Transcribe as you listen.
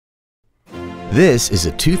This is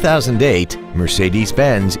a 2008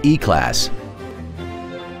 Mercedes-Benz E-Class.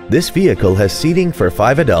 This vehicle has seating for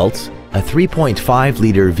 5 adults, a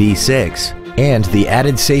 3.5-liter V6, and the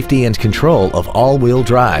added safety and control of all-wheel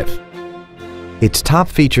drive. Its top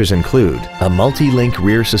features include a multi-link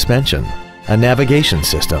rear suspension, a navigation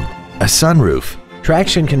system, a sunroof,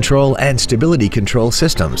 traction control and stability control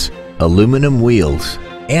systems, aluminum wheels,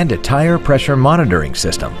 and a tire pressure monitoring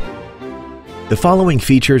system. The following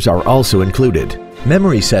features are also included: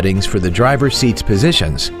 memory settings for the driver's seat's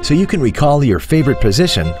positions so you can recall your favorite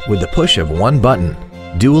position with the push of one button,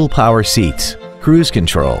 dual power seats, cruise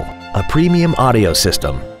control, a premium audio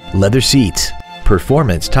system, leather seats,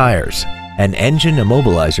 performance tires, an engine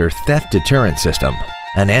immobilizer theft deterrent system,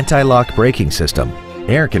 an anti-lock braking system,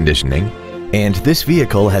 air conditioning, and this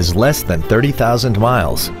vehicle has less than 30,000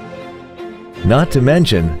 miles. Not to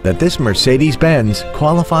mention that this Mercedes-Benz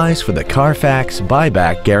qualifies for the Carfax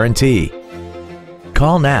buyback guarantee.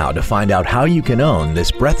 Call now to find out how you can own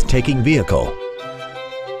this breathtaking vehicle.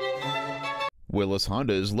 Willis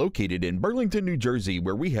Honda is located in Burlington, New Jersey,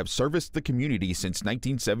 where we have serviced the community since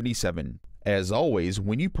 1977. As always,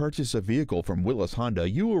 when you purchase a vehicle from Willis Honda,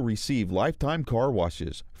 you will receive lifetime car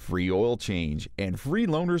washes, free oil change, and free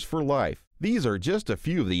loaners for life. These are just a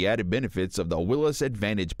few of the added benefits of the Willis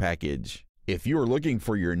Advantage Package. If you are looking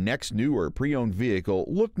for your next new or pre-owned vehicle,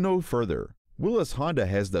 look no further. Willis Honda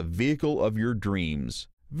has the vehicle of your dreams.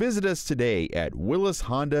 Visit us today at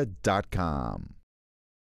willishonda.com.